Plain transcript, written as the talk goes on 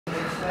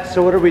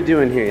So what are we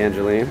doing here,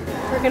 Angeline?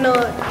 We're gonna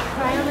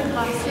try on the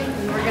costume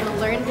and we're gonna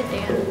learn to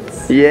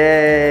dance.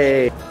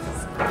 Yay!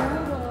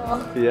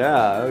 Cool.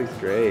 Yeah, that was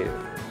great.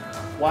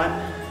 1,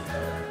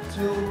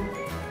 2,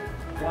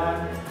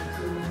 1,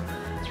 2,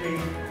 3,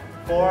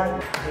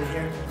 4. Put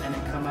here and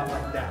then come up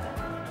like that.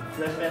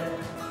 Flip it.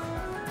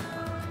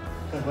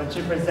 Because what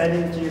you're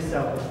presenting to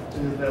yourself to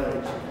the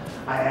village,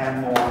 I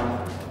am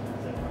Moana.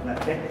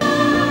 That's it.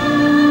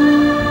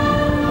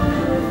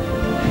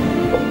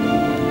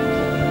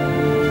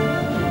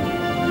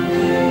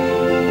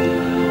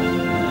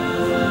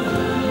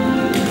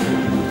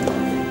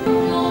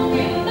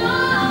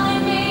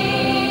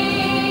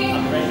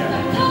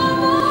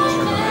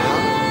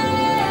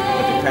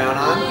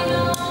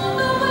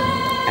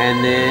 And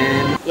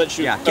then let's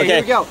shoot. Yeah. Okay,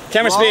 Here we go.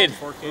 Camera Roll. speed.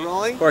 4K.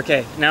 Rolling.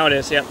 4K. Now it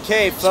is. Yep.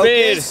 Okay,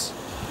 focus. Speed.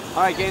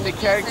 All right, get into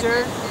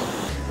character.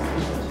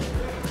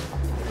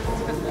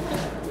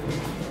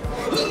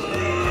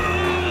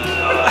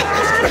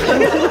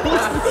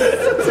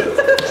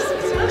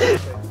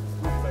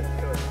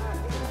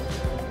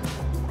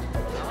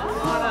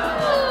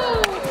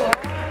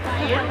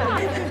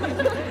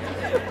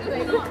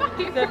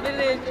 The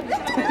village.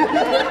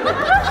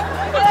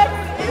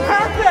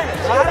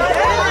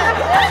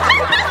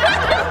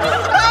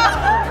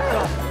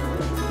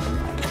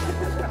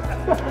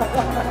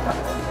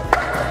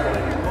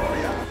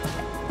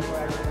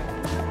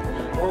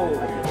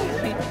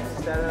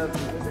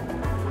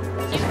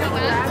 You go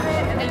up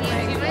and then you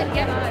do it.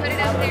 Yep, put it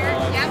up there.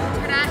 Yep,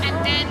 turn on, and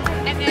then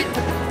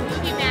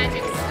movie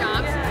magic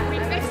stops. We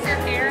fix her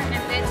hair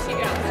and then she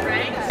goes,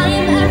 right? I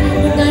am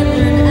everything I've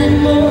learned and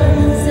more,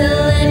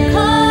 till it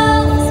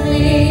calls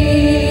me.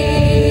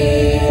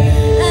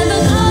 And the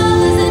call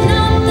isn't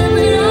out there,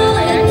 but all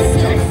it's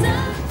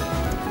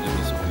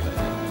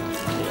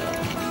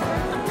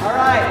All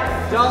right,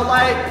 don't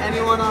light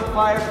anyone on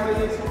fire,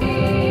 please.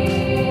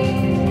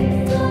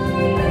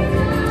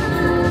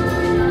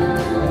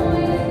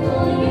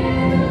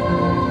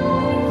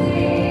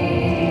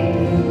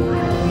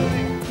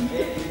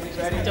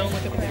 Don't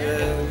look at me.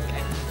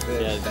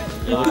 Yeah,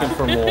 you're looking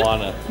for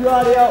Moana.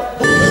 Claudio.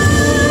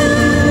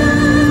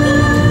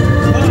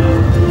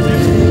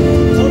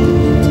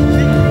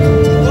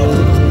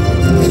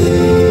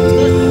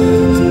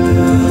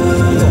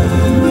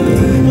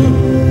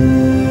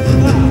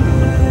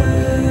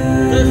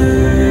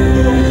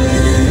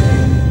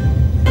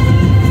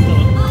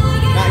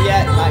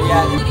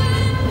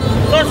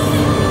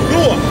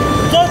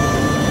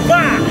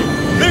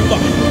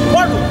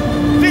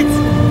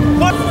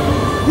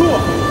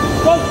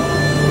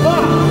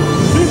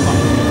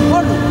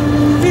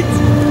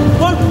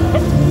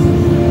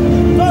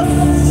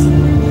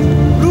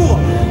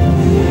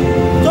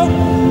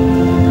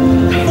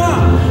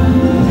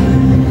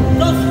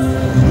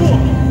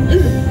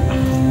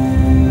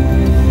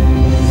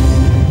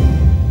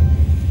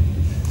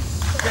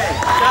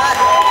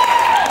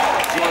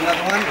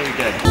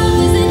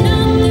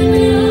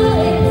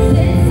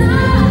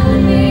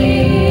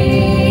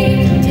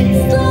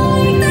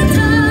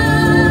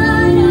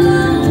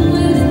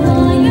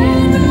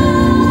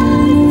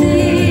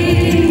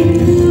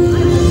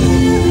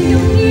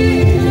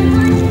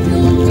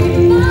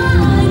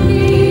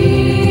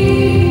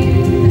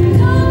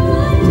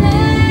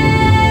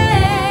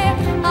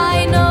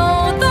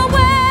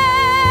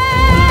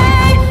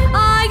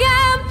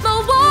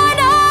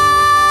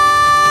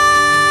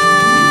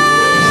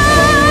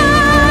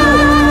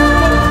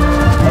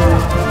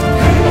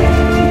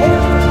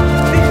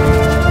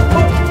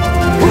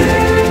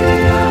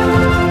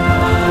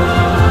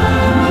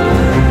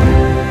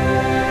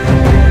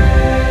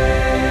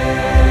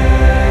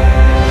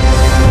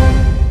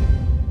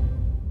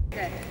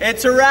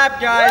 It's a wrap,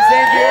 guys.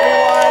 Thank you,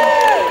 everyone.